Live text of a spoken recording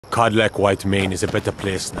Codlec White Mane is a better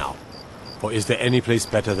place now. Or is there any place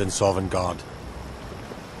better than Sovngarde?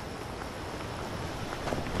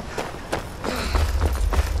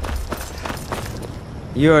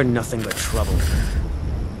 You're nothing but trouble.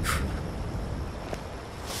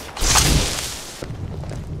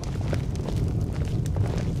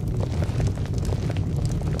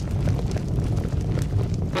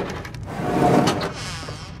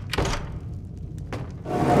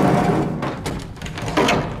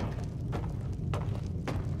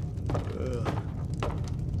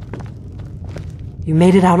 You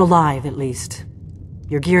made it out alive, at least.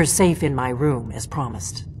 Your gear's safe in my room, as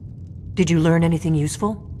promised. Did you learn anything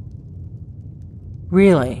useful?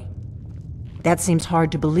 Really? That seems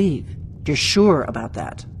hard to believe. You're sure about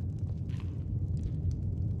that?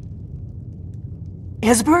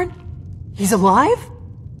 Esbern? He's alive?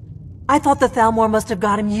 I thought the Thalmor must have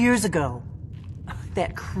got him years ago.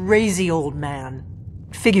 That crazy old man.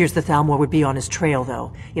 Figures the Thalmor would be on his trail,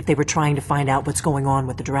 though, if they were trying to find out what's going on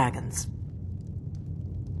with the dragons.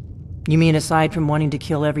 You mean aside from wanting to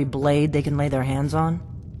kill every blade they can lay their hands on?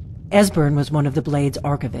 Esbern was one of the Blade's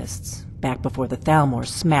archivists, back before the Thalmor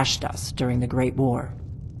smashed us during the Great War.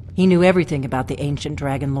 He knew everything about the ancient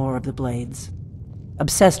dragon lore of the Blades.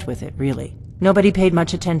 Obsessed with it, really. Nobody paid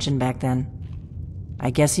much attention back then. I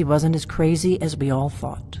guess he wasn't as crazy as we all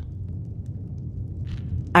thought.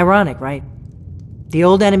 Ironic, right? The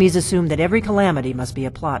old enemies assumed that every calamity must be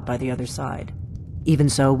a plot by the other side. Even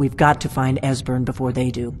so, we've got to find Esbern before they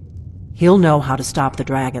do. He'll know how to stop the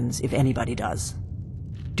dragons, if anybody does.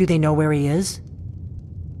 Do they know where he is?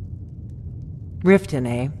 Riften,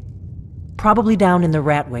 eh? Probably down in the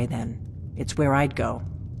Ratway, then. It's where I'd go.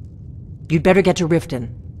 You'd better get to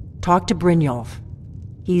Riften. Talk to Brynjolf.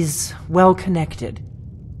 He's well-connected.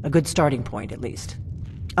 A good starting point, at least.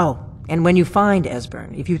 Oh, and when you find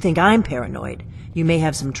Esbern, if you think I'm paranoid, you may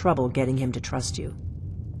have some trouble getting him to trust you.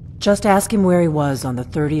 Just ask him where he was on the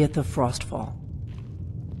 30th of Frostfall.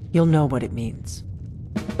 You'll know what it means.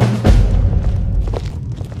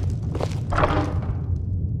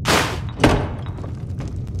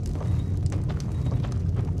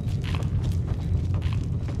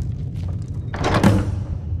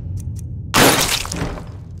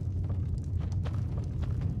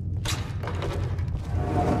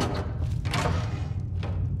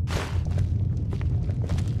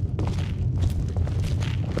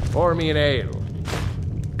 Pour me an ale.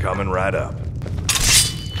 Coming right up.